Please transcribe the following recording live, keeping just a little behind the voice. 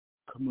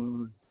Come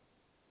on.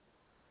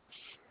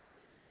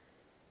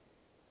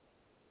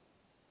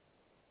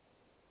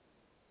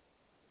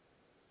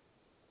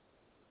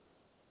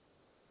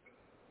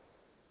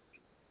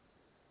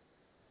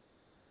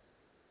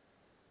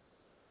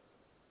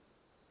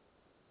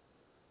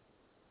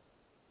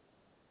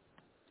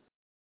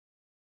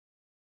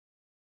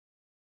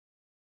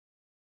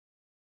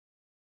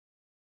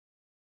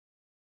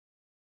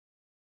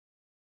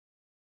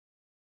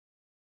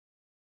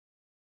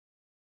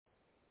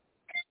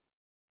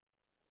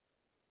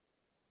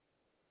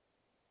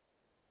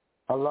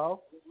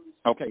 Hello?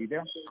 Okay, you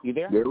there? You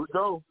there? There we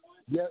go.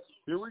 Yes,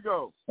 here we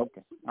go.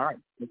 Okay. All right,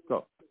 let's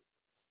go.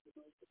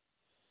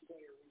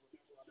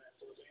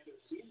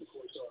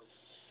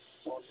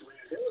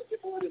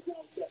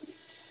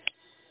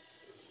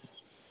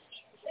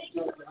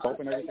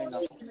 Open everything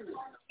up.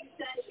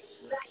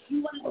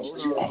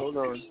 Hold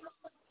on.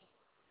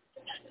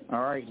 All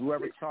right,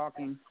 whoever's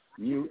talking,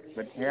 mute,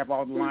 but have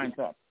all the lines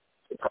up.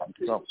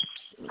 Go.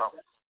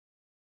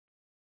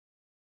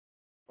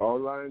 All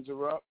lines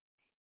are up.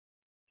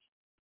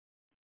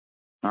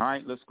 All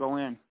right, let's go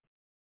in.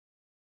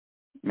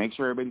 Make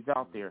sure everybody's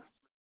out there.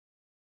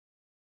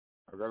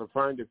 I got to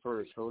find it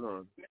first. Hold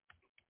on.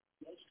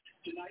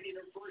 Tonight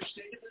in her first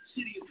State of the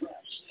City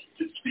address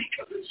to speak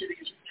of the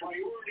city's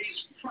priorities,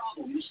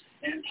 problems,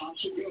 and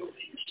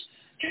possibilities.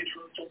 And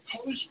her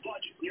proposed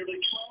budget, nearly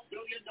 $12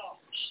 billion.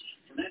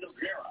 Fernando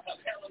Guerra of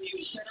LMU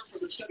Center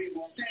for the Study of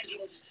Los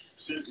Angeles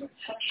says the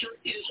pressure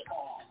is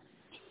on.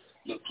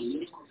 The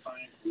political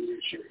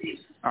leadership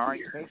is all right,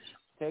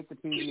 take the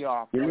TV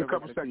off. Give me a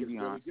couple seconds.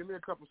 Give me a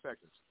couple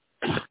seconds.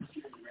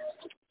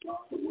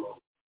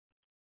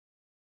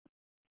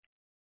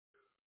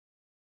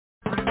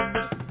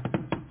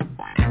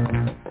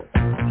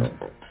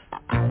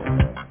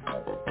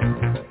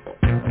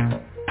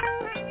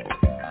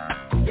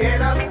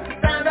 Get up,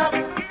 stand up,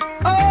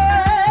 oh,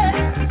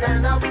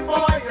 stand up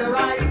for your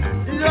rights,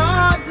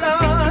 Lord,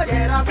 Lord.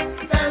 Get up,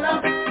 stand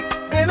up,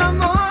 in the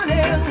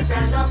morning,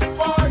 stand up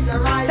for your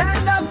rights,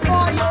 stand up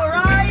for your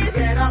rights.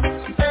 Get up,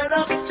 stand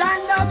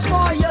up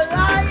for your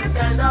life,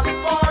 stand up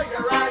for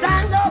your rights,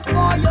 stand up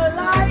for your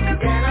life.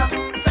 Get up,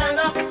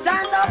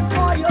 stand up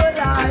for your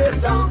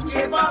life. Don't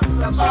give up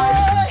the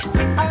fight.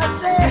 I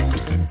say,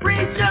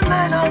 preacher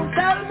man, don't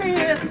tell me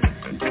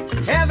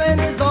heaven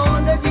is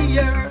under the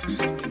earth.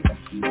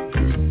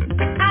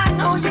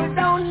 You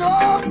don't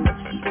know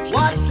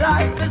what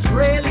life is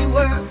really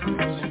worth.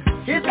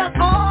 It's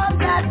all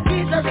that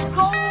Jesus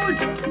told.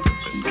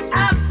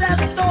 After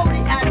the story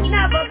had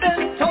never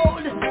been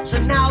told. So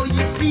now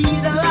you see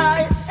the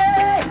light.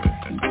 Hey,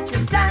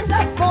 you stand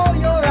up for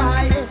your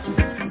rights.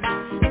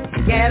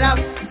 Get up,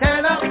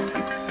 stand up,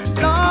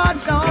 Lord,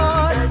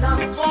 Lord. Stand up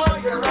for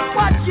your rights.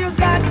 What you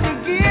got to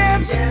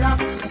give. Get up,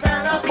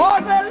 stand up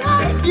for the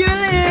life you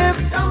live.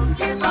 Don't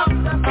give up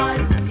the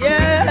fight.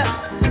 Yeah.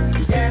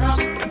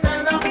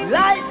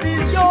 Life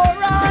is your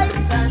right.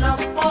 Stand up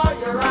for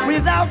your right.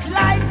 Without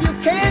life you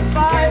can't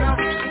fight.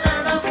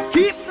 Stand up.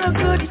 Keep the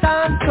good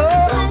times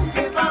coming. Don't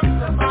give up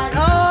the fight.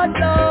 Lord,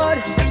 Lord.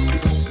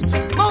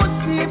 Most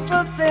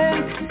people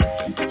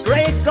think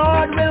great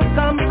God will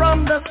come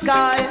from the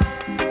sky,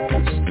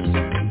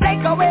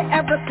 take away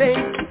everything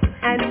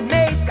and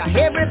make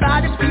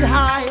everybody feel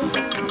high.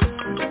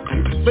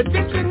 But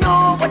if you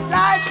know what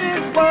life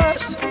is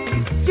worth,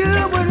 you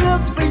will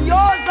look for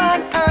yours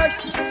on earth.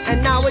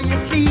 And now when you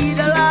see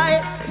the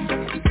light,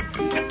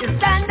 you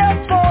stand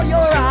up for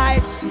your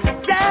rights.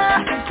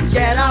 Yeah,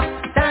 get up,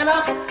 stand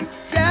up,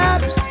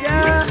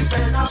 yeah.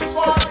 Stand up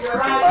for your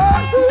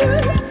rights. Oh,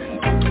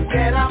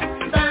 get up,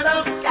 stand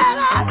up, stand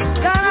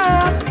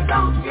up.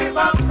 Don't give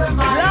up the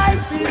fight.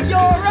 Life is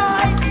your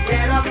right.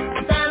 Get up,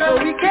 stand up.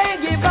 So we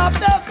can't give up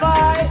the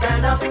fight.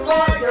 Stand up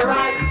for your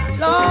rights.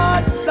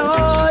 Lord,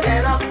 Lord.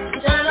 Get up,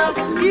 stand up.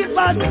 Keep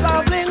us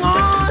traveling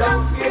on.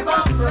 Don't give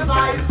up the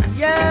fight.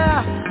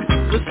 Yeah.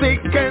 The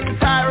sick and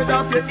tired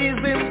of your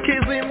ism,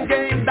 schism,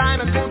 game,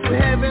 diamond, go to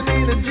heaven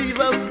in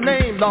Jesus'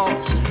 name, Lord.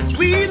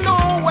 We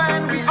know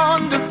when we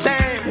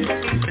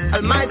understand,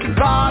 Almighty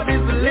God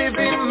is a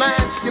living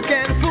man. You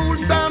can fool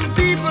some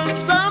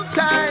people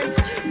sometimes,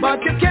 but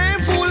you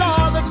can't fool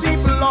all the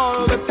people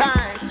all the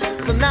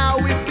time. So now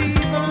we see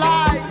the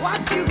light.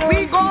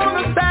 We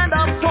gonna stand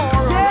up for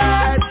our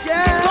rights.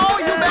 So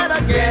you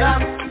better get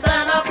up,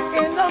 stand up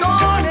in the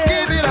morning.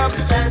 Don't give it up,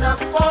 stand up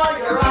for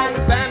your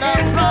rights. Stand up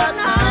right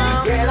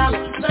now. Get up,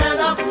 stand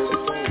up.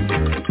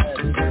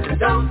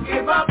 Don't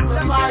give up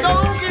the fight.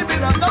 Don't give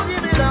it up, don't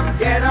give it up.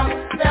 Get up,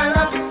 stand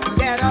up,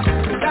 get up,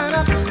 stand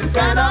up,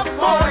 stand up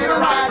for your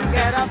rights.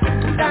 Get up,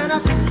 stand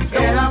up,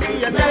 get up,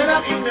 stand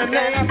up in the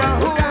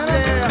neighborhood. Get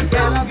up,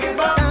 stand up,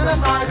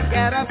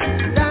 get up,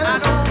 stand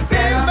up,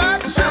 get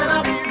up, stand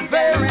up,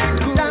 very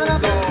good. Stand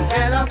up,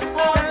 get up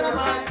for your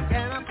rights.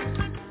 Get up,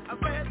 I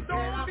said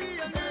don't be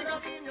a nigga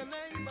in your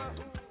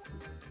neighborhood.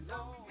 No,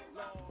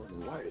 no.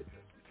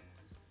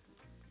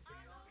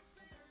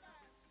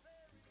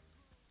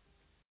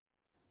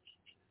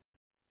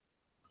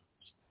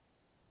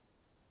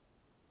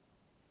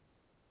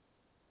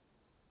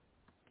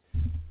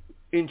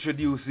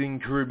 Introducing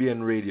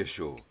Caribbean Radio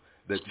Show,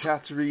 The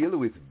Chat Reel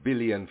with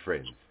Billy and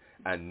Friends.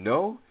 And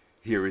now,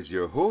 here is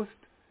your host,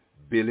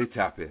 Billy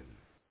Tappin.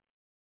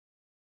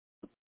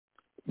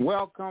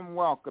 Welcome,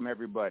 welcome,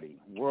 everybody.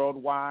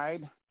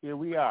 Worldwide, here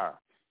we are.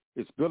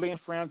 It's Billy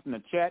and Friends in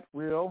the Chat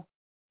Reel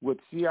with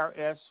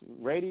CRS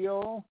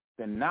Radio,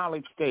 the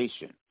Knowledge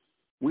Station.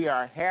 We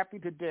are happy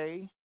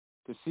today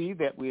to see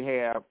that we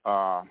have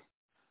our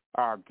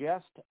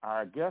guests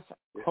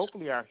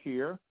hopefully are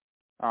here.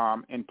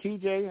 And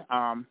TJ,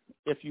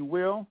 if you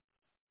will,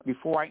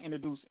 before I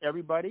introduce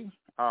everybody,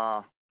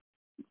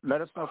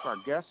 let us know if our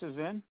guest is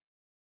in.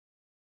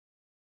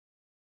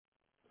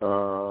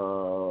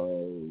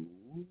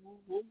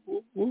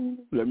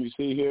 Let me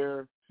see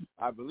here.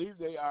 I believe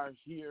they are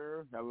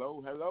here.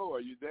 Hello. Are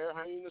you there,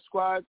 Hyena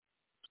Squad?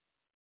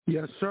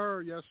 Yes,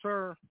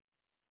 sir.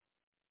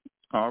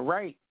 All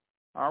right.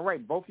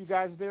 Both you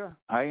guys there?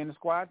 Hyena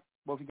Squad?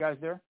 Both you guys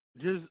there?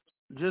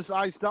 Just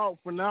iced out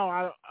for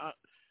now.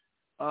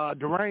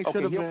 Durain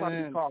should have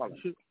been calling.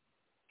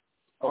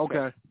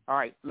 Okay. All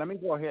right. Let me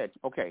go ahead.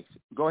 Okay.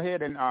 Go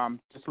ahead and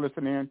just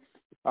listen in.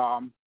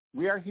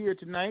 We are here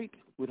tonight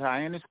with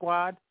Hyena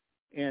Squad.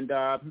 And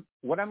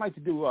what I'd like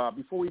to do,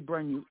 before we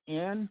bring you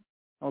in,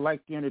 I'd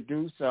like to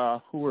introduce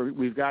who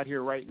we've got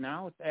here right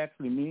now. It's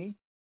actually me,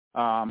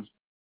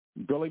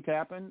 Billy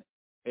Tappan,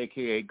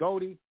 a.k.a.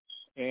 Goldie,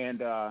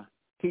 and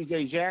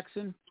T.J.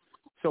 Jackson.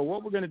 So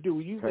what we're going to do,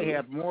 we usually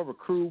have more of a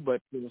crew,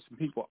 but there were some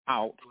people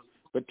out.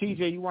 But,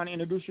 T.J., you want to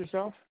introduce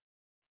yourself?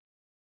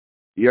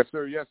 Yes,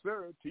 sir.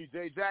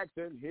 T.J.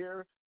 Jackson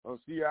here on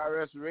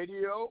CRS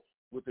Radio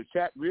with the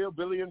Chat Reel,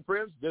 Billy and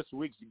Friends. This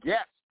week's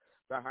guest,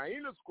 the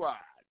Hyena Squad.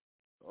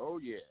 Oh,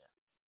 yeah.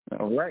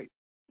 All right.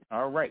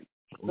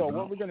 So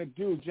what we're going to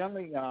do,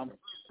 generally,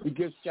 we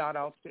give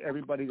shout-outs to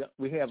everybody.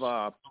 We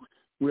are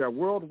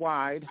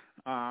worldwide.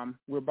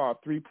 We're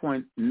about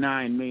 3.9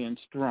 million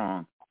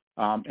strong.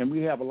 And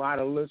we have a lot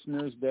of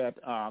listeners that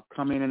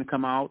come in and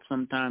come out.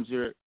 Sometimes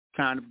they're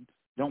kind of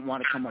don't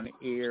want to come on the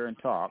air and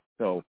talk.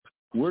 So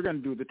we're going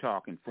to do the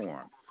talking for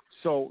them.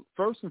 So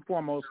first and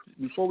foremost,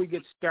 before we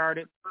get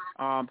started,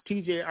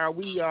 TJ, are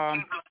we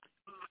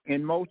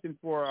in motion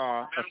for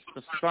a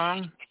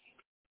song?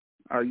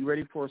 Are you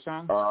ready for a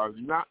song?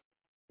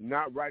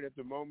 Not right at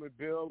the moment,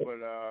 Bill, but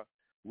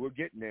we're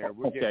getting there.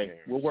 We're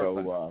working.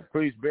 So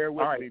please bear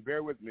with me.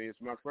 Bear with me. It's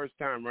my first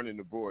time running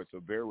the board, so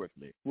bear with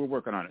me. We're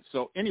working on it.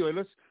 So anyway,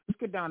 let's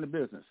get down to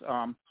business.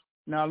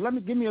 Now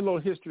give me a little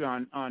history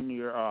on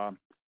your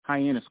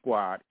Hyena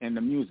Squad and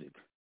the music.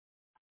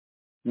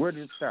 Where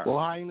did it start? Well,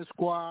 Hyena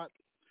Squad,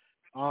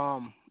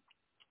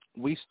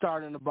 we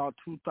started in about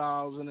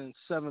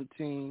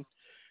 2017.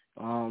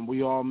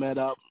 We all met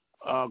up.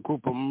 A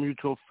group of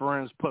mutual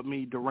friends put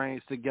me, Durain,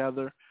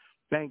 together.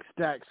 Bank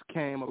Stacks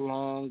came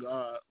along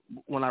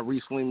when I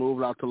recently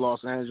moved out to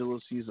Los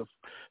Angeles. He's a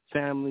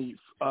family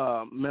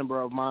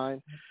member of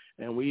mine,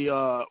 and we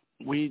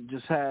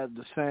just had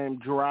the same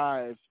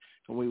drive,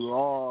 and we were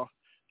all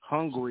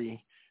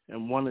hungry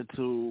and wanted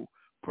to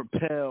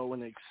propel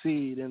and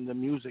exceed in the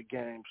music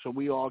game. So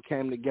we all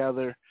came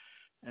together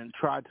and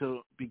tried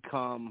to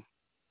become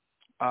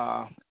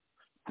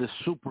this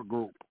super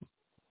group.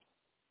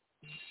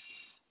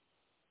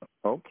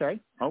 Okay.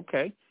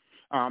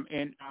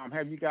 And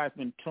have you guys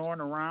been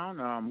touring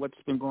around?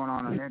 What's been going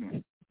on ahead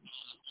here?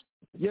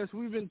 Yes,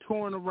 we've been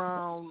touring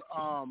around.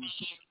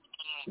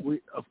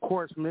 We, of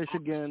course,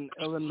 Michigan,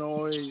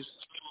 Illinois,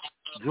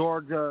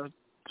 Georgia,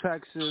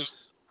 Texas,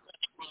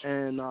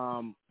 and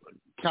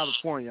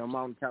California. I'm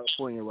out in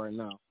California right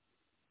now.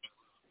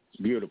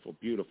 Beautiful.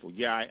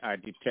 Yeah, I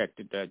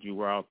detected that you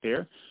were out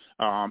there,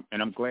 and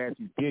I'm glad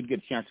you did get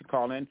a chance to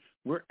call in.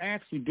 We're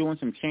actually doing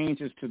some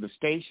changes to the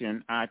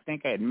station. I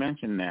think I had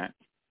mentioned that.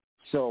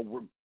 So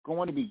we're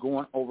going to be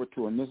going over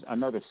to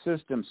another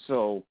system.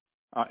 So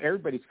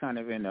everybody's kind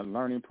of in a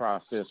learning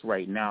process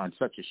right now in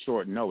such a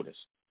short notice.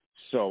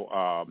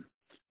 So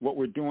what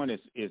we're doing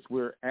is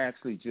we're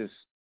actually just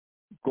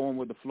going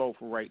with the flow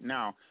for right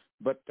now.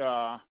 But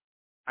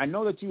I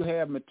know that you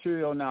have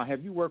material now.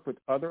 Have you worked with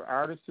other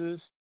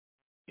artists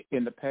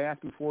in the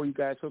past before you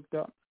guys hooked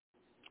up?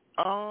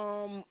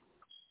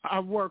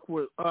 I've worked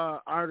with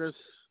artists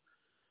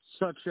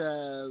such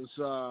as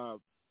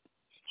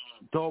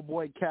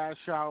Doughboy Cash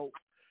Out,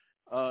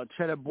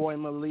 Cheddar Boy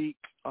Malik.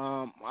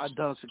 I've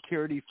done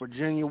security for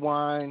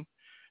Genuine,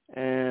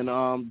 and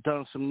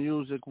done some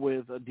music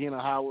with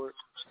Adina Howard.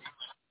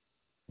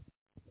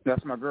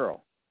 That's my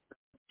girl.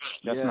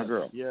 My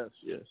girl. Yes.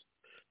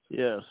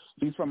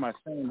 She's from my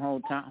same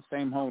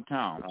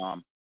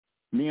hometown.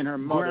 Me and her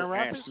mother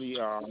actually.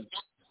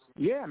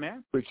 Yeah,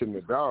 man. Pushing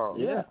the dog.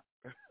 Yeah.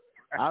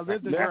 I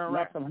lived in Grand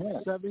Rapids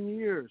 7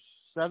 years.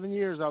 7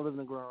 years I lived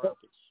in Grand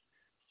Rapids.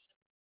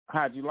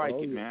 How'd you like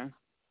it, man?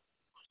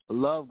 I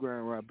love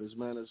Grand Rapids,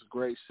 man. It's a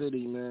great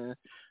city, man.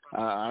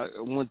 I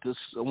went to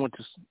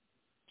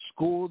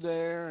school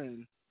there,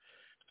 and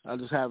I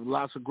just have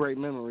lots of great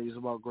memories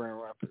about Grand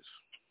Rapids.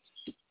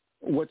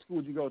 What school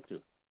did you go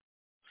to?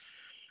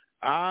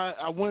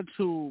 I went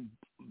to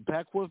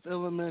Beckwith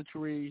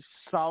Elementary,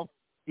 Southeast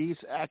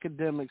East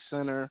Academic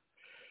Center,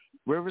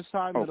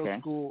 Riverside Middle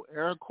School,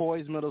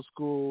 Iroquois Middle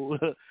School,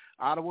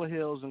 Ottawa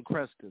Hills, and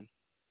Creston.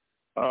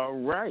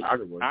 Right.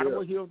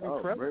 Ottawa Hills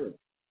and Creston.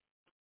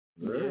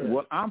 Yeah.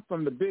 Well, I'm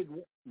from the big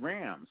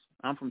Rams.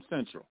 I'm from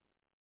Central.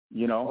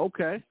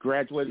 Okay.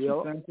 Graduated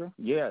from Central.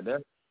 Yeah,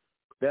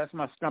 that's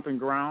my stomping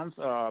grounds.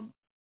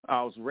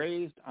 I was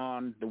raised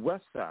on the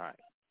west side,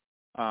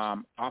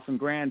 off in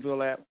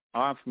Granville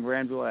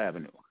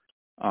Avenue,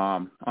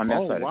 on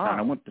that side of town.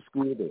 I went to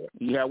school there.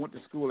 Yeah, I went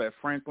to school at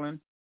Franklin.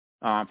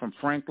 From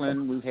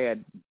Franklin, we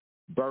had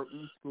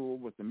Burton School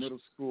with the middle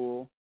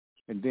school,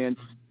 and then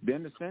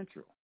to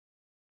Central.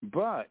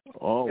 But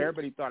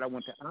everybody thought I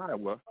went to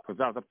Ottawa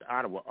because I was up to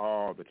Ottawa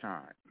all the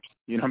time.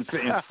 You know what I'm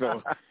saying?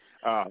 So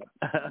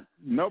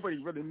nobody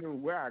really knew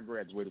where I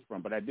graduated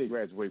from, but I did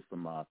graduate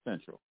from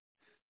Central.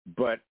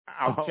 But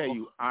I'll tell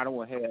you,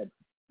 Ottawa had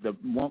the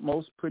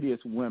most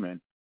prettiest women,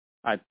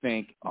 I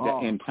think,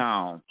 in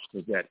town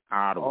was at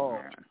Ottawa,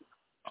 man.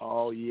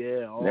 Oh,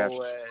 yeah.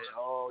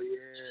 Oh,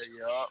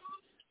 yeah.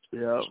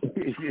 Yep.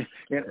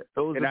 It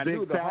was a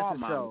big fashion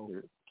show.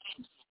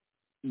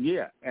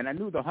 Yeah, and I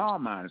knew the hall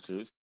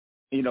monitors.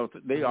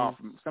 They all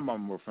some of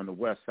them were from the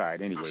west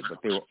side anyway,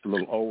 but they were a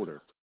little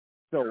older.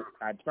 So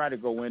I tried to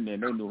go in there,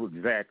 and they knew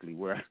exactly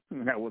where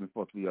I wasn't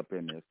supposed to be up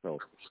in there. So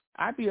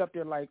I'd be up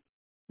there like,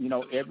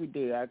 every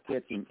day I'd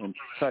catch and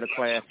cut a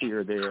class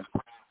here or there,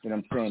 you know what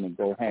I'm saying, and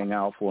go hang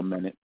out for a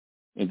minute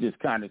and just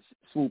kind of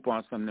swoop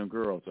on some of them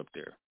girls up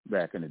there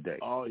back in the day.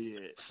 Oh, yeah.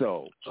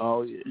 So,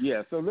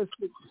 yeah, so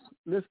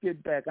let's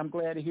get back. I'm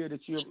glad to hear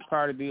that you're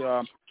part of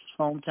the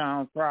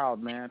hometown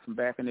crowd, man, from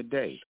back in the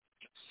day.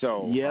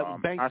 So,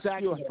 Bank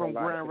Stacks is from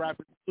Grand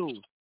Rapids,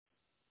 too.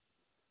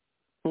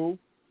 Who?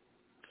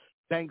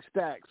 Bank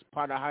Stacks,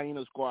 part of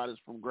Hyena Squad, is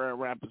from Grand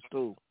Rapids,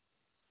 too.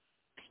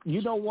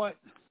 You know what?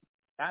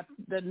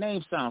 That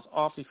name sounds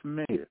awfully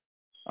familiar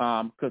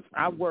because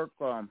I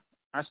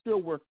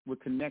still work with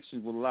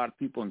connections with a lot of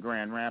people in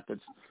Grand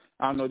Rapids.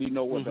 I don't know if you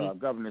know what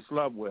Governor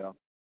Slovewell,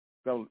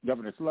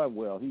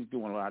 he's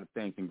doing a lot of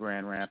things in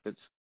Grand Rapids.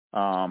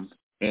 And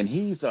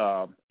he's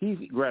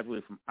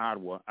graduated from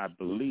Ottawa, I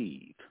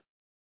believe,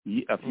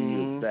 a few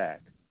years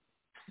back.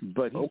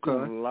 But he's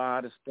doing a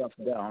lot of stuff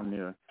down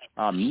there,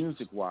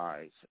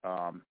 music-wise.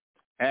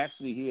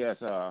 Actually, he has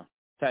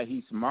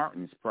Tahis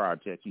Martin's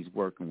project he's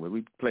working with.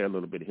 We play a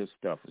little bit of his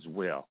stuff as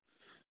well.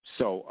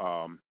 So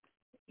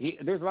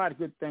there's a lot of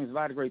good things, a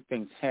lot of great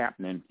things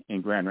happening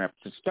in Grand Rapids.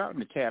 It's starting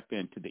to tap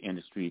into the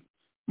industry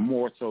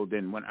more so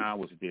than when I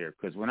was there,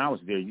 because when I was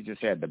there, you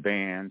just had the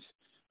bands,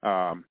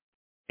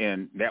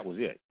 and that was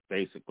it,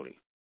 basically.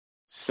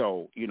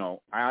 So,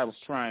 I was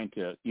trying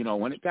to,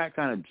 when it got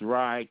kind of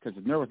dry, because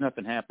there was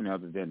nothing happening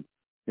other than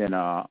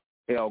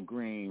Al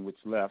Green, which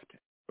left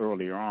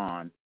earlier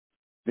on.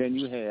 Then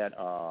you had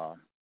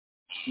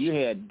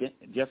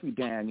Jeffrey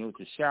Daniels,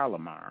 the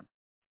Shalimar,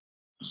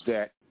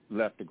 that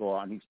left to go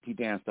on. He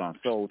danced on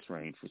Soul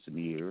Train for some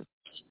years.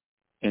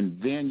 And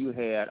then you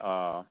had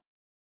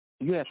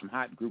some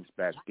hot groups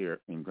back there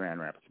in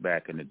Grand Rapids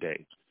back in the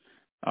day.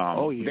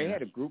 They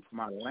had a group from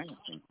out of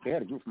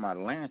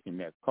Lansing.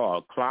 That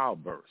called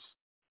Cloudburst,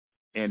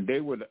 and they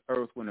were the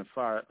Earth, Wind, and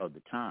Fire of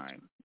the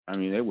time. I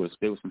mean, they was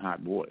some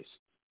hot boys.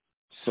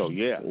 So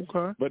yeah.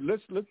 Okay. But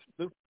let's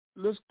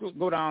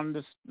go down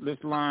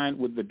this line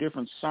with the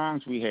different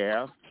songs we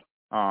have,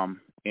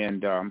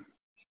 and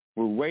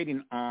we're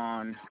waiting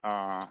on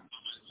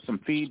some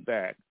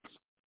feedback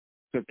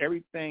because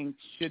everything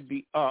should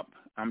be up.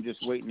 I'm just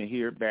waiting to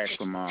hear back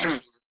from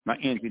my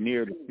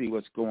engineer to see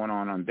what's going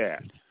on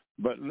that.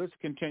 But let's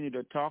continue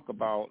to talk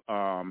about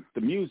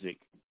the music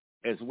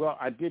as well.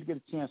 I did get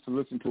a chance to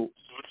listen to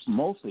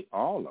mostly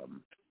all of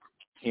them,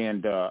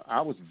 and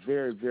I was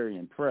very, very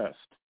impressed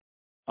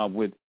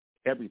with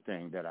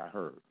everything that I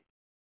heard.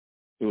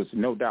 It was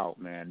no doubt,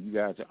 man, you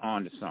guys are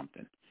on to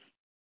something.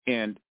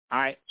 And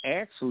I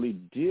actually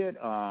did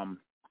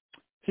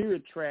hear a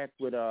track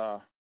with,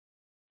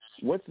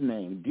 what's the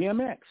name,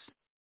 DMX.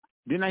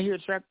 Didn't I hear a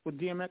track with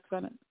DMX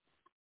on it?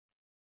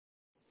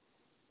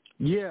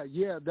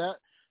 Yeah,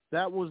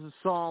 that was a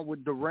song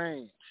with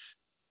Derange.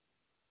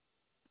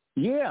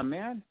 Yeah,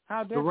 man.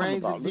 How'd that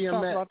Derange come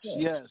about? And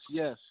DMX.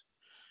 Yes.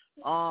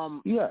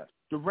 Yeah.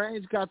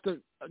 Derange got to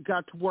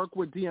work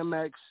with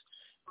DMX,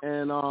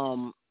 and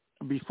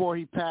before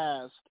he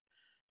passed,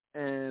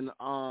 and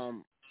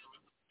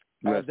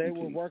they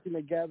were working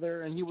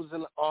together, and he was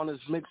on his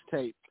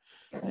mixtape,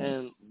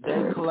 and they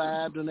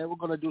collabed, and they were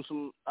going to do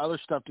some other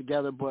stuff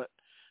together, but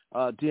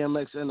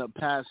DMX ended up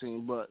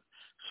passing. But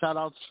shout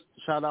outs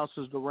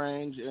to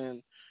Derange,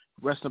 and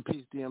rest in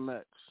peace,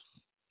 DMX.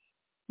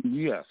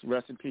 Yes,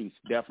 rest in peace.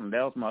 Definitely.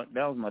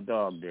 That was my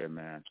dog there,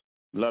 man.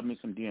 Love me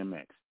some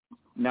DMX.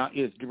 Now,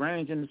 is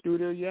Derange in the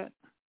studio yet?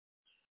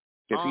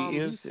 If he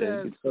is, he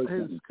said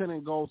his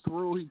couldn't go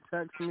through. He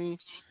texted me,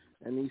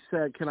 and he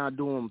said, "Can I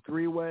do him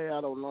three-way?"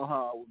 I don't know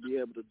how I would be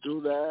able to do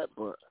that,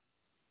 but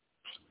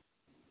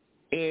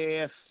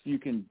if you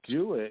can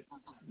do it,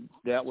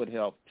 that would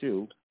help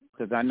too,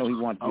 because I know he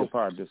wants to be a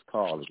part of this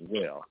call as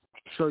well.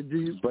 So do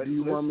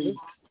you want me?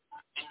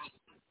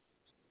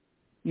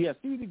 Yeah,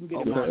 see if you can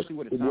get him on, see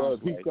what it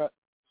sounds like.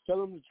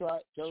 Tell him to try.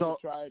 Tell him to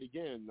try it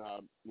again.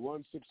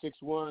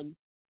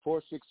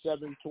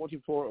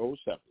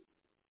 1-661-467-2407.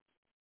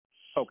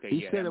 Okay.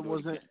 He said it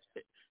wasn't.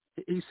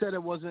 He said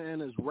it wasn't in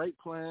his rate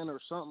plan or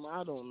something.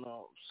 I don't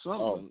know.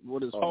 Something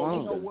with his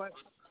phone. You know what?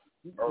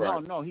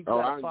 Right. No, he's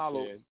got to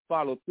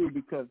follow through,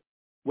 because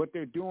what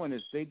they're doing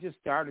is they just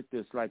started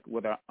this like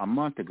with a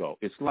month ago.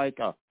 It's like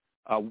a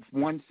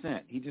 1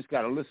 cent. He just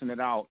got to listen it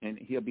out, and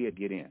he'll be able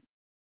to get in.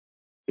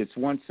 It's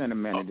 1 cent a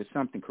minute. It's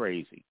something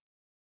crazy.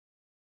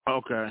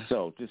 Okay.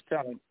 So just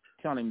tell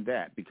him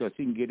that, because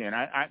he can get in.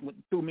 I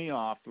threw me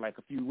off like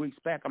a few weeks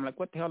back. I'm like,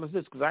 what the hell is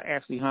this? Because I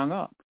actually hung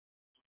up.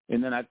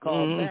 And then I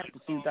called back to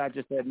see if I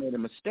just had made a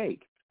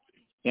mistake.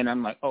 And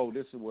I'm like, oh,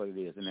 this is what it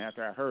is. And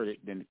after I heard it,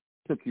 then it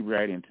took you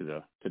right into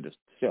the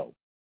show.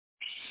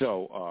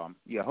 So,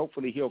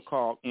 hopefully he'll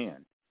call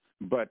in.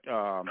 But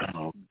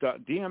the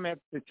DMX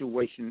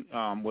situation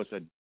was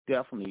a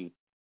definitely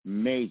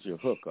major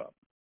hookup.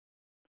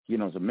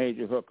 It's a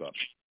major hookup.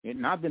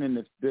 And I've been in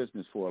this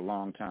business for a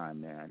long time,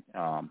 man.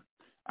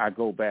 I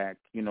go back,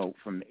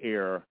 from the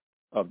era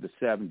of the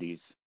 70s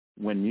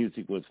when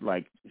music was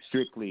like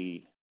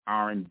strictly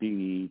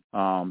R&B,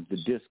 the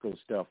disco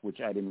stuff,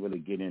 which I didn't really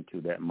get into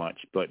that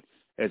much. But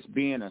as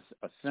being a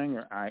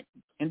singer, I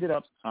ended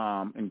up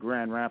in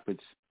Grand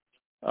Rapids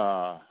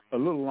a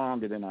little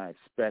longer than I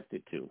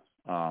expected to,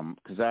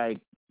 because I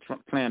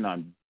planned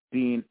on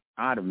being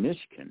out of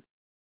Michigan,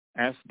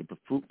 asked to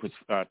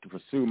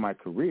pursue my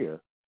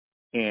career.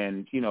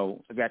 And,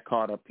 I got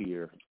caught up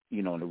here,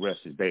 and the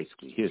rest is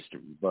basically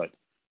history. But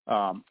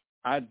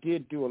I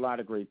did do a lot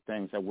of great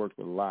things. I worked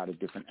with a lot of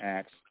different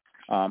acts.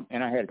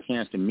 And I had a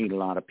chance to meet a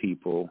lot of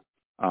people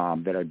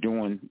that are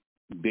doing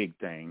big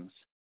things.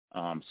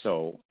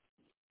 So,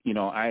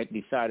 I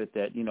decided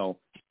that,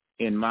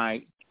 in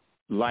my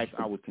life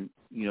I would,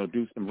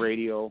 do some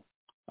radio.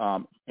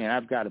 And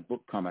I've got a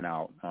book coming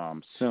out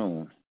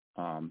soon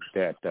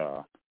that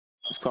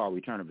is called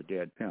Return of a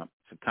Dead Pimp.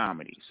 It's a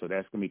comedy. So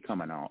that's going to be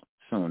coming out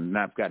soon. And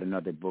I've got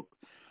another book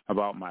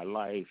about my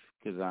life,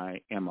 because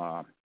I am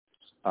a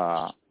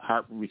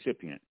heart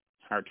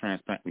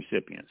transplant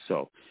recipient.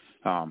 So,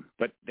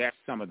 but that's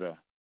some of the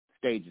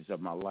stages of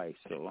my life.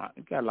 So I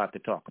got a lot to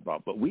talk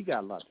about, but we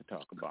got a lot to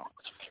talk about.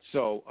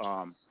 So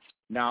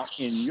now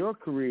in your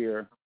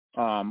career,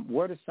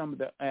 what are some of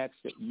the acts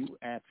that you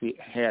actually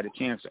had a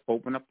chance to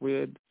open up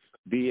with,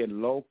 be it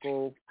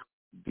local,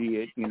 be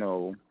it,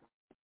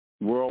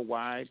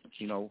 worldwide,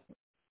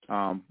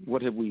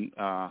 what have we,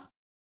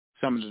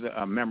 some of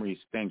the memories,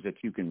 things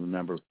that you can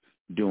remember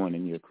doing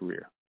in your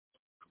career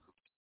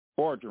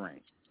or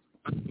during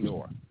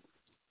your?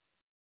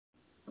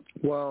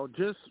 Well,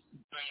 just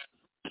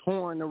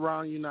touring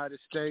around the United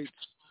States,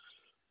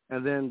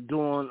 and then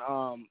doing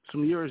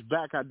some years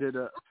back, I did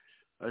a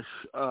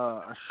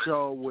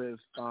show with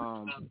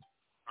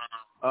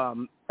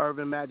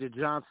Irvin Magic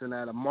Johnson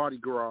at a Mardi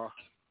Gras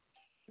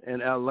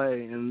in L.A.,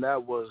 and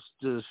that was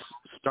just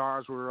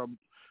stars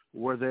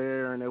were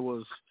there, and it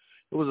was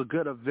a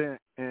good event,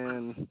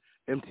 and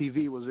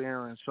MTV was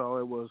airing, so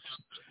it was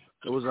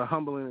a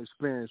humbling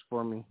experience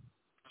for me.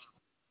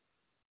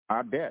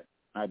 I bet.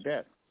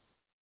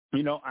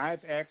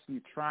 I've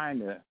actually trying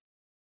to,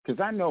 because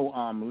I know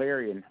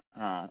Larry and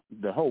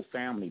the whole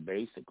family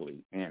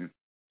basically, and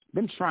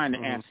been trying to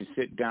actually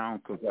sit down,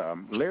 because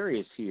Larry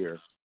is here,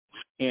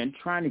 and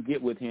trying to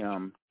get with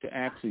him to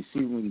actually see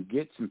when we can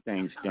get some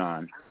things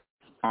done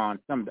on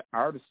some of the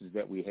artists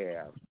that we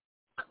have.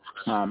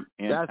 And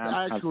that's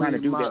I'm actually trying to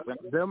do that.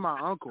 They're my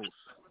uncles.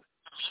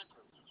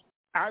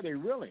 Are they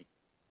really?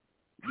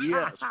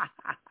 Yes.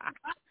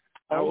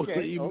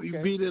 Okay, you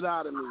beat it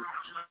out of me.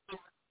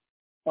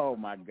 Oh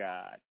my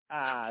God!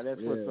 That's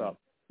what's up.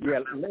 Yeah,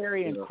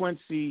 Larry and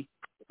Quincy.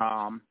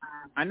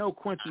 I know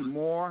Quincy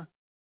more.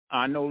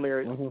 I know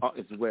Larry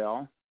as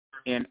well.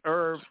 And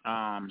Irv,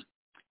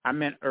 I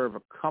met Irv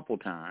a couple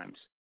times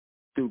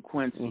through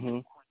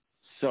Quincy.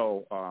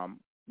 So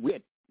we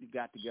had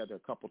got together a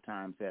couple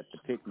times at the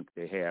picnic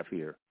they have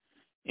here,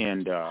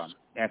 and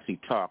actually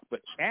talked.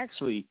 But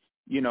actually,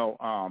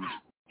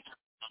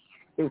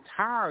 it's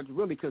hard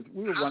really, because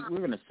we were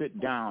going to sit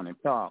down and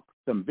talk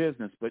some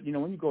business. But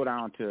when you go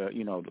down to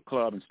the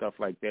club and stuff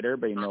like that,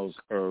 everybody knows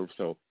Irv,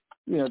 so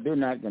they're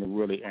not going to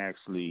really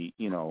actually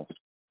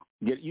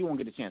you won't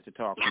get a chance to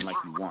talk to them like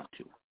you want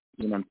to.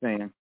 You know what I'm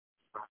saying?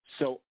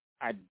 So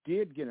I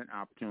did get an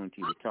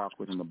opportunity to talk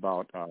with him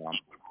about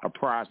a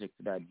project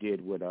that I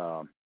did with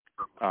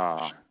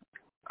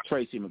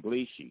Tracy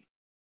McGleeshy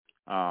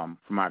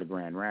from out of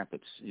Grand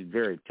Rapids. She's a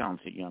very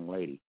talented young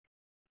lady,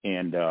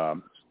 and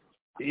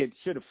it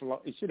should have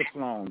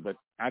flown, but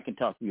I can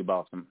talk to you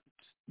about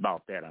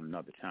that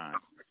another time.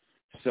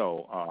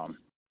 So,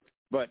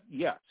 but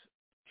yes,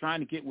 trying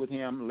to get with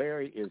him.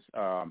 Larry is.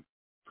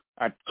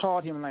 I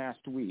called him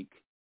last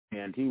week,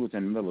 and he was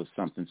in the middle of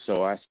something,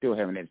 so I still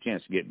haven't had a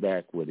chance to get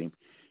back with him,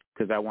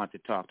 because I want to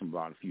talk to him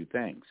about a few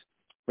things.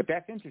 But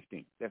that's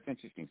interesting.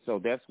 So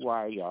that's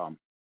why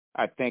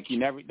I think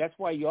that's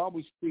why you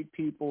always treat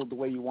people the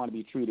way you want to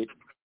be treated,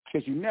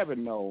 because you never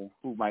know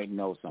who might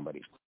know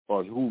somebody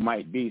or who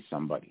might be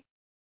somebody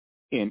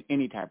in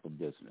any type of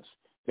business.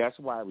 That's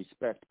why I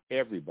respect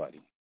everybody,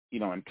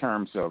 in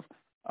terms of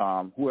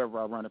whoever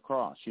I run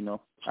across. I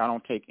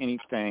don't take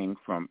anything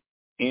from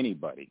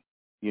anybody,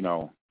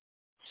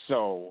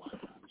 So,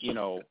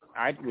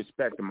 I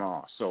respect them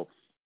all. So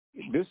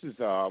this is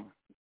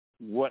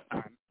what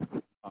I'm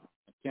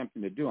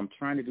attempting to do. I'm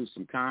trying to do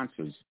some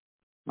concerts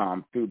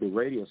through the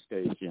radio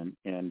station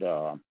and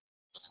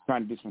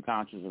trying to do some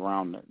concerts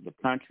around the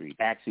country,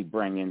 actually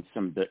bring in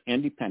some of the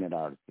independent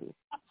artists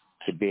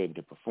to be able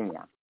to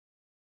perform.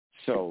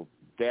 So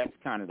that's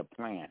kind of the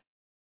plan.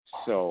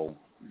 So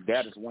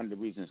that is one of the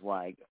reasons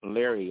why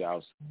Larry, I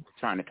was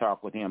trying to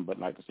talk with him, but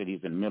like I said,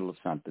 he's in the middle of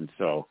something.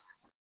 So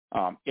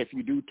if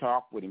you do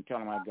talk with him, tell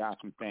him I got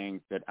some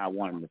things that I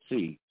want him to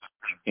see,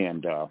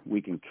 and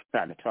we can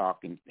kind of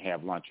talk and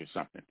have lunch or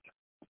something.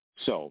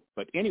 So,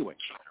 but anyway,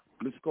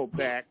 let's go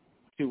back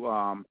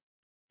to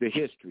the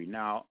history.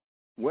 Now,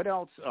 what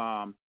else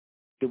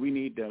do we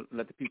need to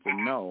let the people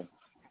know?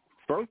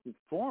 First and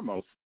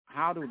foremost,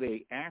 how do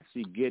they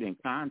actually get in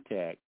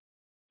contact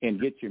and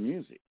get your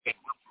music?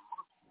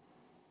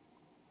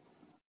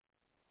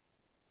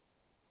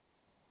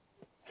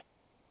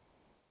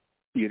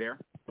 You there?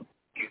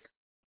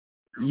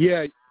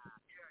 Yeah.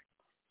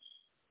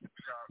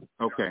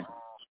 Okay.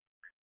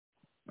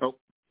 Oh.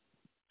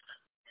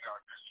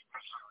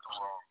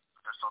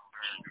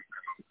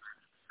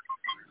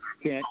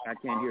 I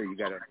can't hear you.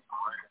 Got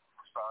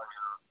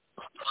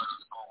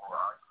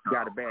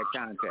a bad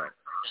contact.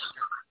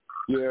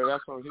 Yeah,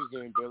 that's on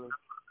his end, Billy.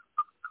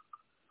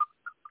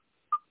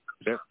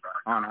 That's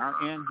on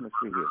our end? Let's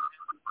see here.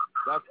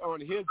 That's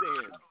on his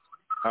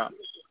end.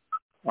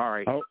 All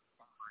right. Oh.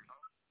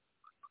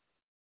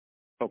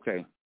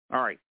 Okay.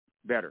 All right.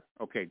 Better.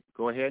 Okay.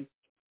 Go ahead.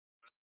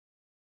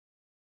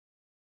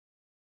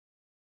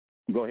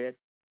 Go ahead.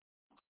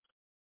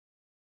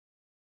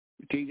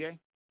 TJ?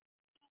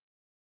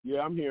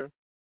 Yeah, I'm here.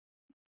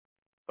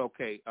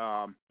 Okay.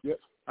 Yep.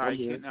 I'm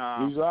here.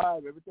 He's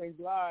live. Everything's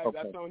live. Okay.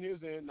 That's on his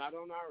end, not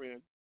on our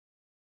end.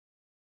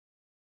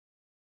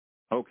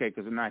 Okay,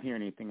 because I'm not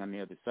hearing anything on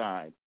the other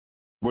side.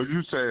 What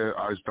you say,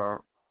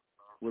 I-Star?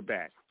 We're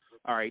back.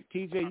 All right.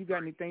 TJ, you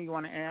got anything you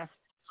want to ask?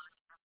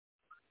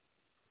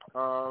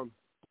 No,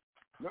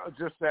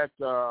 just that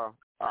go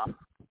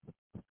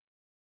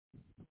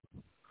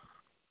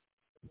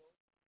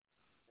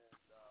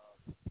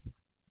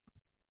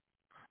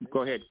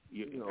ahead.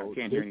 I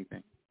can't hear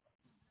anything.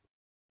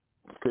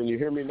 Can you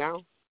hear me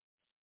now?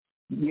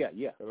 Yeah.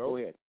 Hello? Go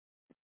ahead.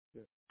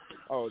 Yeah.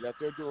 Oh, that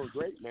they're doing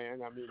great,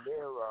 man. I mean,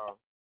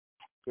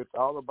 it's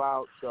all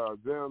about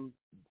them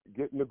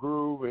getting the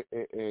groove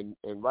and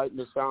writing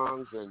the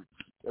songs, and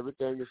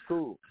everything is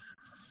cool.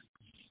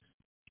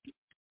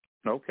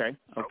 Okay.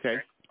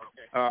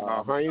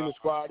 Hyena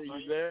Spuad, are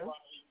you there?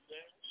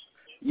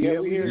 Yeah,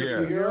 we're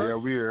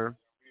here.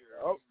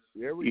 Oh,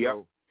 here we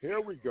go. Here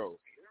we go.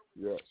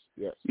 Yes.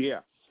 Yeah.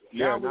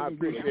 Yeah, and I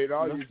appreciate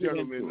all you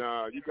gentlemen.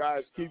 You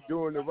guys keep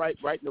doing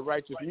writing the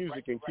righteous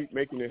music and keep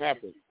making it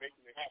happen.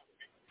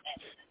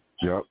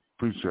 Yep,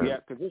 appreciate it. Yeah,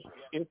 because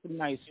it's some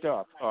nice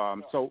stuff.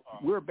 So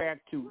we're back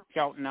to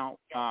shouting out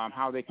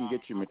how they can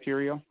get your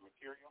material.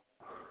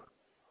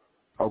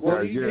 Okay,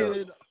 well,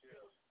 yeah.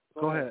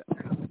 Go ahead.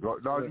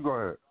 No, you go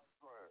ahead.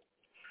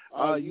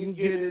 You can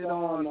get it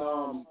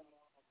on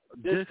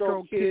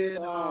DistroKid,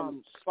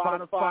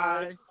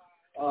 Spotify,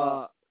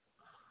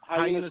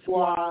 Hyena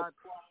Spuad,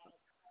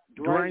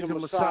 Deranged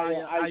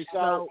Messiah, Ice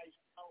Out,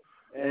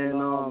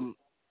 and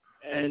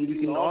you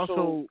can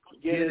also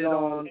get it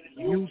on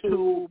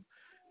YouTube,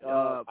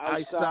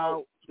 Ice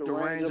Out,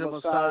 Deranged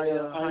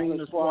Messiah,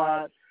 Hyena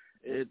Spuad.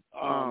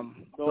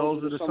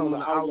 Those are some of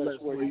the outlets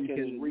where you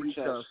can reach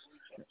us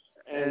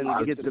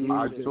and get the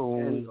music.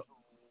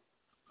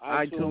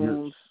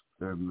 iTunes.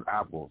 And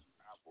Apple.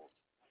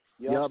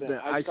 Yep, and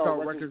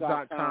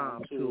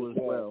iStarRecords.com too as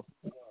well.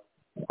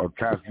 Or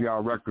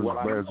Caspian Records,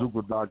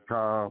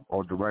 Bazooka.com,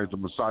 or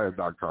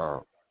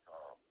DerangedMessiah.com.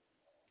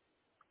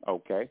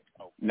 Okay.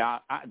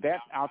 Now,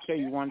 I'll tell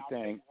you one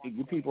thing.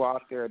 You people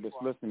out there that's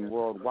listening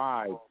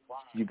worldwide,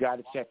 you got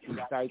to check these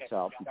sites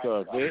out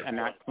because they are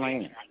not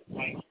playing.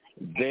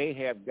 They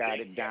have got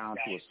it down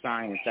to a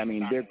science. I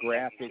mean, their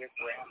graphics.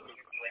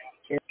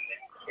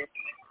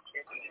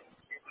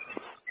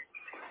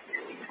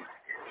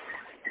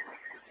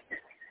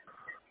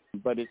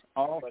 But it's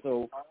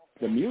also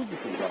the music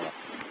is awesome.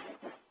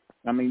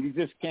 I mean, you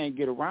just can't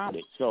get around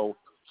it. So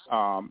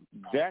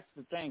that's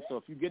the thing. So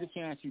if you get a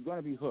chance, you're going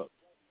to be hooked.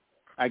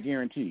 I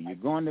guarantee you, you're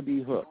going to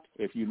be hooked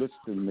if you listen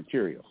to the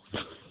material.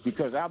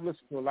 Because I've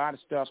listened to a lot of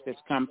stuff that's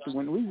come through,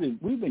 and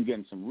we've been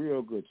getting some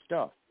real good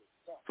stuff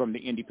from the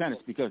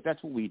independents because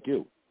that's what we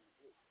do.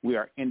 We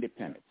are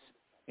independents,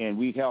 and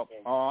we help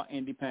all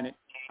independent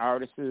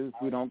artists.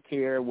 We don't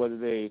care whether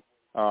they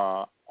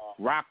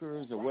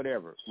rockers or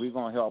whatever. We're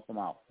going to help them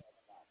out.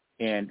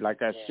 And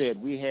like I said,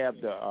 we have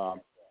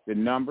the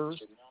numbers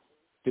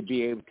to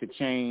be able to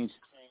change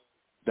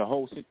the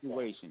whole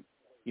situation.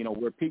 You know,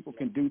 where people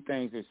can do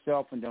things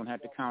themselves and don't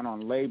have to count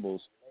on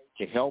labels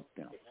to help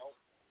them.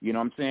 You know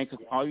what I'm saying?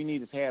 Because all you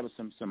need is have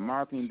some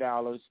marketing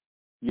dollars,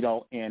 you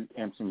know, and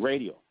some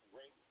radio.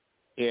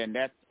 And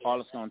that's all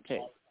it's going to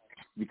take,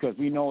 because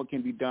we know it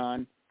can be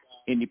done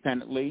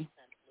independently.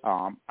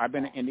 I've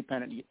been an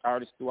independent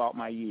artist throughout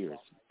my years.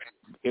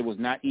 It was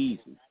not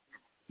easy.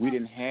 We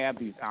didn't have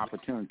these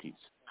opportunities.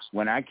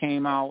 When I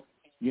came out,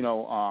 you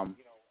know,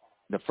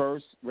 the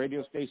first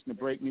radio station to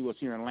break me was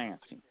here in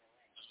Lansing.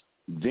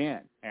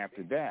 Then,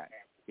 after that,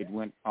 it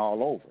went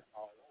all over.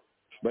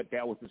 But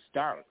that was the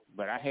start.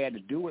 But I had to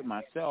do it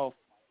myself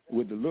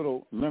with the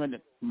little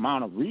limited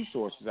amount of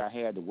resources I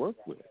had to work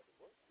with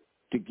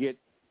to get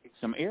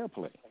some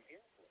airplay.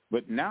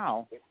 But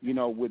now, you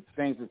know, with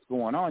things that's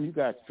going on, you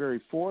guys are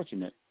very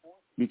fortunate,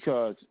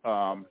 because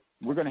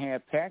we're going to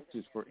have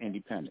packages for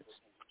independents.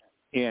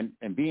 And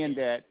being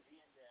that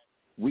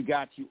we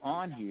got you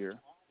on here,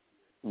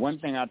 one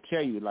thing I'll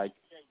tell you, like,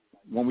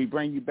 when we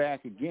bring you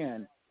back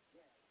again,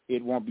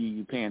 it won't be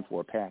you paying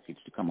for a package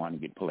to come on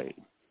and get played.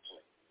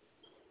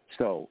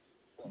 So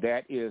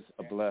that is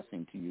a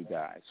blessing to you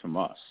guys from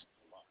us,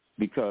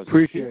 because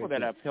people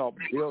that have helped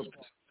build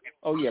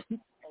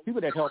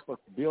people that help us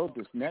build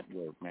this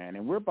network, man,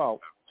 and we're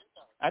about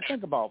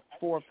 4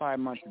 or 5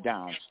 months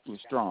down. We're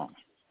strong.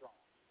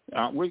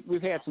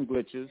 We've had some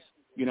glitches,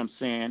 you know what I'm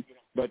saying,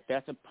 but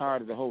that's a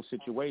part of the whole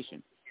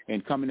situation.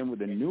 And coming in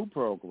with a new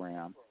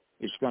program,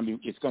 it's going to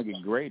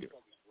get greater.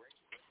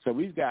 So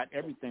we've got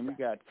everything. We've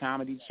got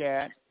Comedy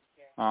Chat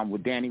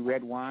with Danny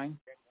Redwine.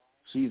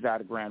 She's out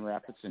of Grand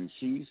Rapids, and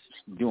she's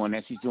doing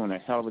that. She's doing a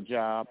hell of a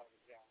job.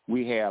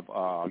 We have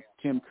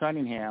Tim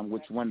Cunningham,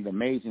 which is one of the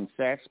amazing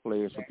sax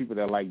players for people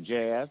that like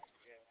jazz.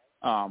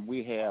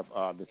 We have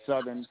the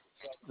Southern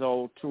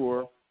Soul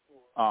Tour.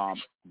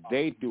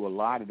 They do a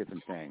lot of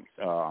different things.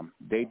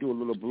 They do a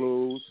little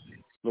blues,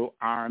 a little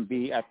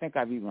R&B. I think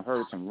I've even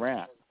heard some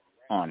rap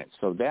on it.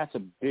 So that's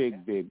a big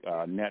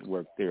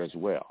network there as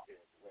well.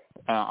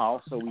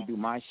 Also, we do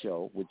my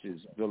show, which is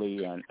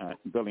Billy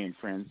and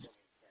Friends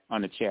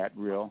on the chat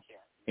reel.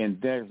 And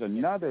there's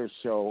another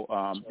show.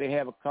 They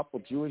have a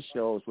couple Jewish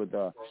shows with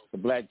the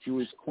Black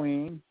Jewish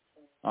Queen.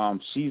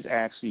 She's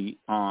actually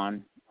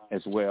on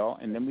as well.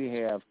 And then we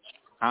have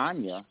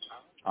Anya.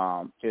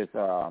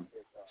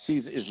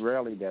 She's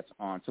Israeli that's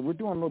on. So we're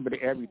doing a little bit of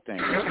everything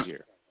this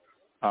year.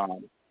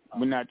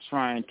 We're not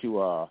trying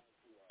to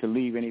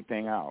leave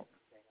anything out.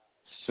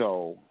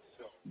 So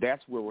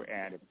that's where we're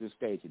at this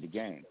stage of the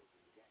game.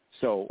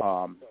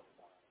 So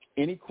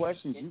any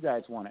questions you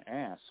guys want to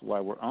ask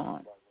while we're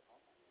on?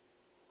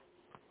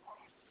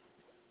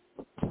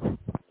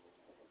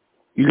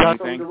 You got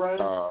something to write?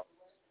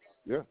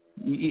 Yeah.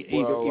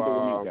 Either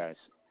one of you guys.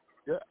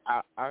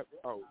 Yeah.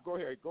 Go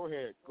ahead,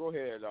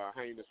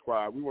 Hyena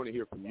Spuad. We want to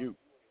hear from you.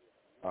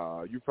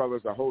 You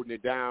fellas are holding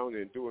it down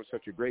and doing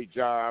such a great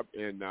job,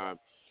 and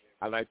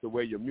I like the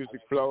way your music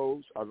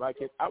flows. I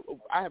like it.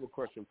 I have a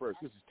question first.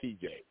 This is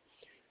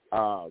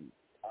TJ.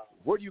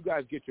 Where do you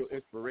guys get your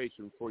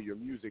inspiration for your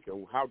music,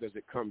 and how does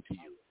it come to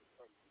you?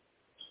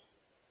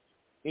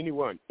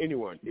 Anyone,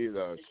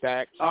 either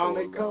sax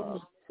or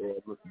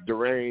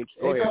deranged.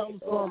 Go ahead.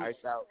 Ice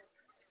out.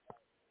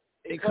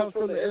 It comes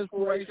from the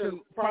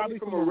inspiration, probably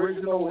from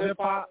original hip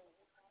hop,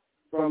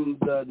 from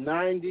the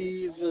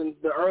 90s and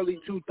the early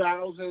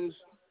 2000s.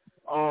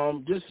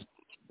 Just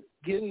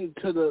getting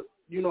to the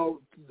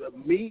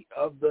meat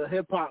of the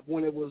hip hop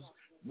when it was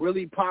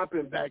really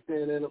popping back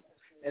then,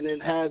 and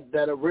it had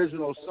that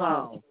original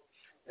sound,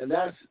 and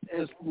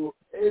it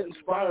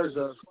inspires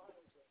us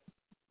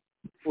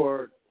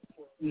for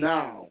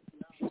now,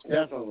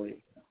 definitely.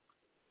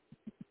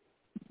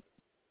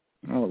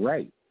 All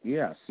right.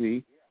 Yeah,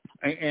 see.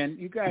 And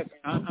you guys,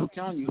 I'm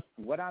telling you,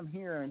 what I'm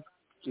hearing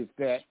is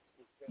that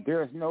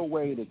there's no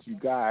way that you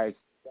guys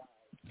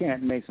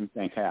can't make some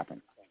things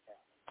happen.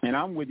 And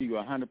I'm with you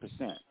 100%.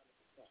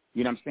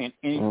 You know what I'm saying?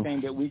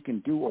 Anything that we can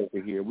do over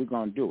here, we're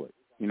going to do it.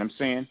 You know what I'm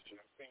saying?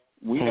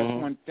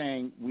 That's one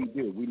thing we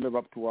do. We live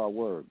up to our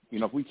word. You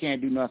know, if we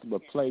can't do nothing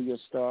but play your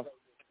stuff,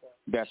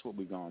 that's what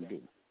we're going to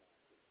do.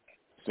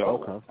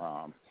 So,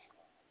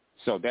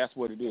 so that's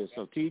what it is.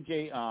 So,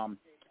 TJ,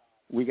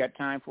 we got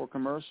time for a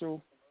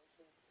commercial?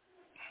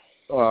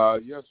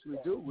 Yes, we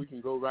do. We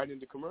can go right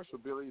into commercial,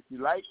 Billy, if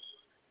you like.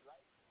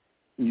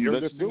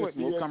 Let's do it.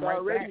 We'll come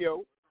right Radio.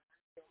 Back.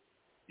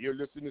 You're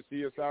listening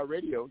to CSR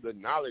Radio, the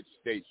knowledge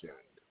station,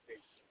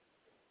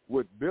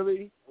 with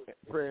Billy,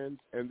 Friends,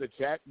 and the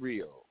chat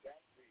reel.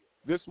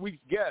 This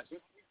week's guest,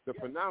 the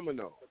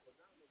phenomenal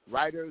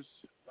writers,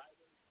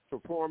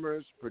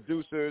 performers,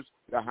 producers,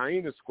 the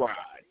Hyena Squad.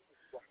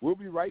 We'll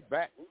be right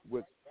back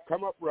with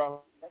Come Up Rough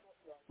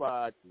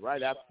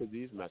right after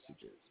these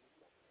messages.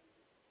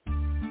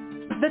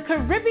 The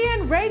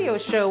Caribbean Radio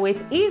Show with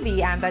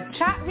Evie and the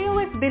Chat Reel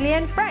with Billy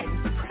and Friends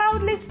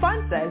proudly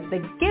sponsors the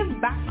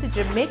Give Back to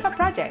Jamaica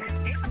project.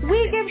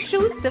 We give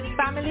shoes to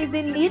families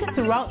in need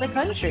throughout the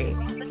country.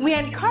 We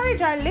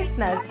encourage our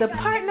listeners to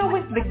partner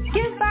with the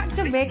Give Back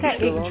Jamaica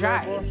Inc.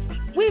 Drive.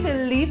 We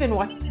believe in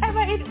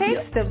whatever it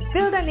takes to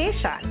build a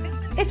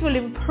nation. It will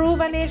improve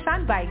a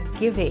nation by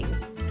giving.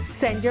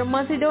 Send your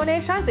monthly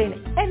donations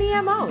in any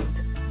amount.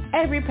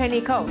 Every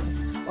penny counts.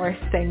 Or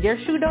send your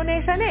shoe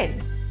donation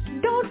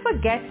in. Don't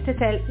forget to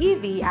tell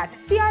Evie at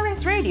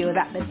CRS Radio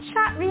that the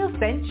chat reel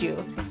sent you.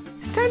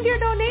 Send your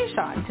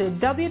donation to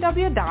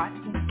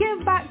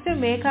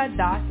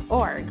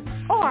www.givebackjamaica.org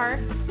or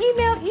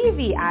email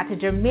Evie at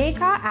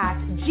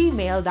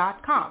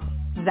jamaica@gmail.com.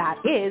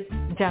 That is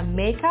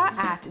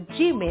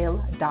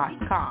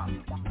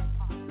jamaica@gmail.com.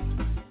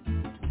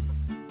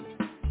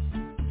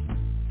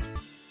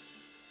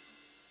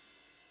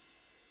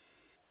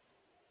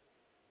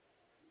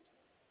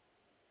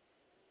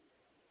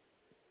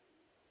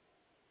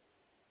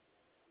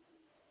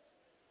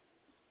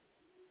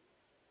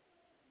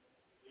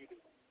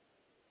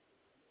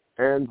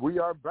 And we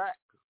are back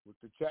with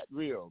the chat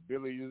reel.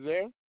 Billy, you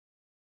there?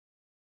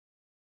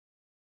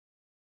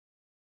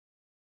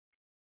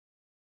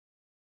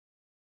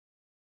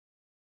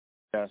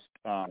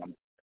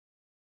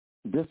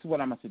 This is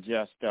what I'm going to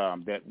suggest,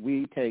 that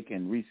we take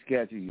and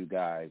reschedule you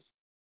guys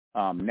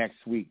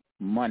next week,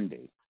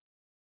 Monday,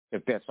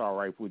 if that's all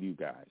right with you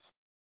guys,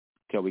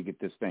 till we get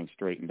this thing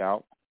straightened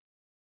out.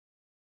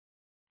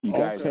 You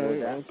guys know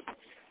that?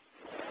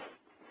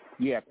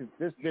 Yeah,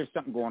 because there's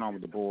something going on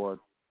with the board,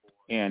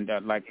 and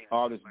like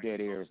all this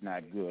dead air is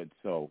not good.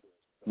 So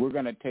we're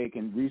going to take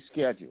and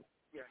reschedule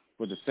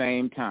for the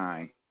same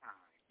time.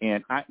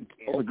 And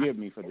forgive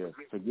me for this.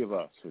 Forgive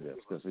us for this,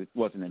 because it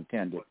wasn't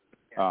intended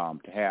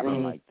to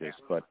happen like this.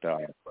 But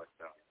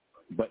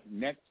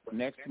next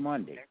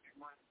Monday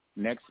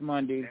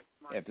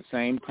at the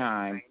same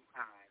time,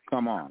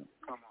 come on.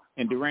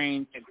 And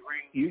Durain,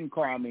 you can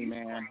call me,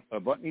 man.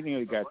 But any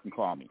of you guys can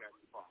call me,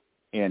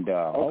 and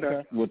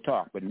we'll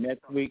talk. But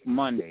next week,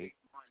 Monday,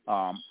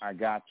 I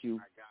got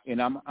you,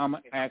 and I'm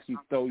gonna actually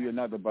throw you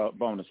another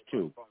bonus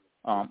too.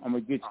 I'm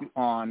gonna get you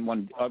on one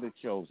of the other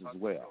shows as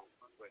well.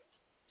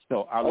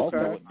 So I'll let you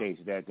know what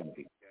dates that's going to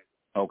be.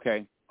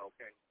 Okay?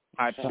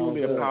 I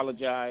truly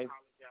apologize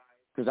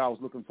because I was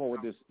looking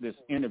forward to this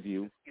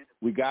interview.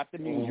 We got the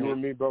news. You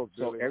and me both,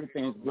 so Billy.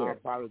 everything's good. My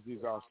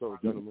apologies also,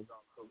 gentlemen.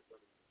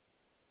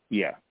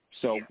 Yeah.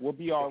 So we'll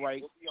be all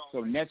right. So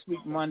next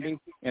week, Monday,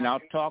 and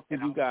I'll talk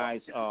with you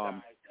guys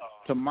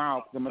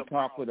tomorrow. I'm going to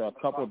talk with a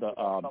couple of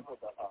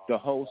the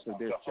hosts of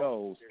their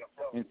shows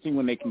and see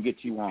when they can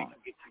get you on.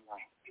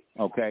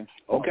 Okay?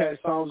 Okay,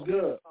 sounds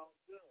good.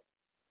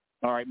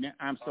 All right, man,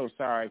 I'm so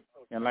sorry.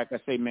 And like I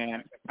say,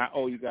 man, I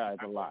owe you guys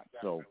a lot.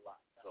 So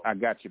I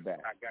got you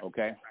back,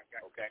 okay?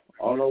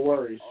 Oh, no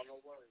worries.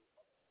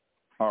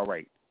 All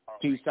right.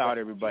 Peace out,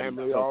 everybody.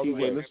 So,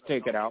 TJ, let's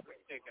take it out.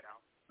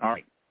 All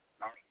right.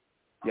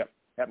 Yep.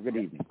 Have a good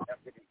evening.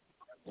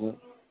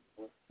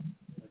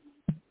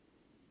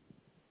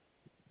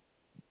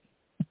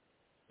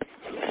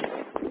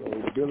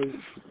 Billy?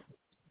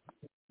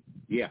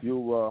 Yeah.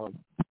 You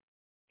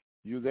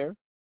there?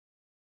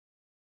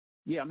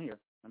 Yeah, I'm here.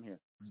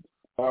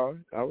 All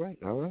right.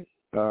 All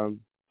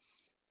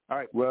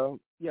right.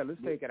 Well, yeah,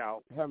 let's take it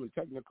out. Having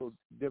technical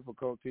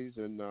difficulties,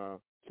 and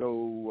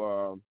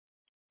so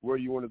where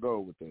do you want to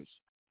go with this?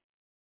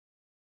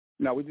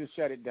 No, we just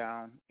shut it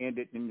down, end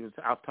it, and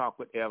I'll talk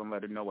with Ellen,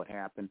 let her know what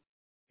happened,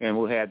 and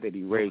we'll have that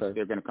erased. Okay.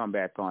 They're going to come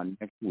back on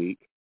next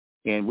week,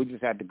 and we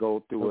just had to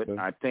go through it.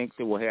 I think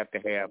that we'll have to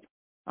have.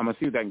 I'm going to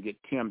see if I can get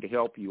Tim to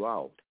help you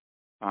out,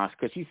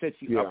 because she said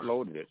she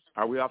uploaded it.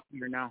 Are we off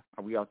the air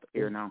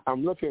now?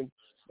 I'm looking.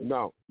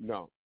 No.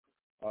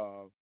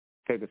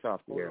 Take us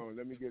off the air. Hold on,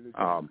 let me get it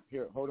done.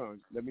 Here, hold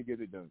on. Let me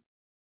get it done.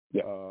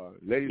 Yeah.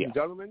 Ladies and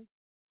gentlemen,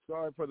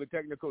 sorry for the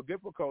technical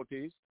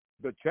difficulties.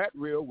 The chat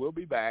reel will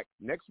be back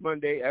next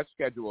Monday as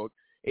scheduled,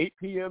 8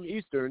 p.m.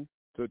 Eastern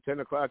to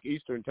 10 o'clock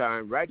Eastern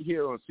time, right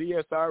here on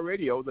CSR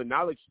Radio, the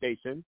Knowledge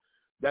Station.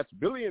 That's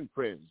Billy and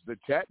Friends, the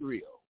chat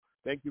reel.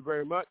 Thank you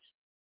very much.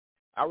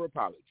 Our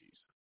apologies.